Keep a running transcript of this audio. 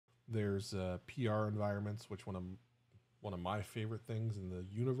There's PR environments, which one of my favorite things in the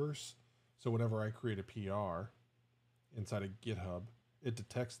universe. So whenever I create a PR inside of GitHub, it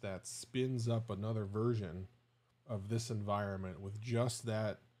detects that, spins up another version of this environment with just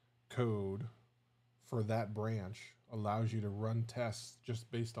that code for that branch, allows you to run tests just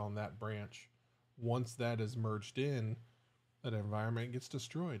based on that branch. Once that is merged in, that environment gets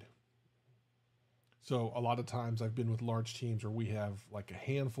destroyed. So a lot of times I've been with large teams where we have like a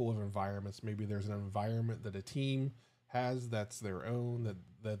handful of environments. Maybe there's an environment that a team has that's their own,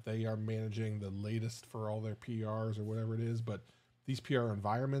 that they are managing the latest for all their PRs or whatever it is. But these PR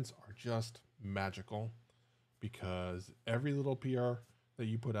environments are just magical because every little PR that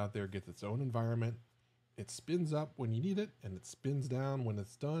you put out there gets its own environment. It spins up when you need it and it spins down when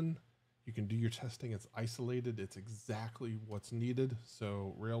it's done. You can do your testing. It's isolated. It's exactly what's needed.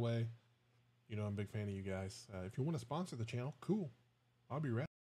 So Railway, I'm a big fan of you guys. If you want to sponsor the channel, cool. I'll be ready.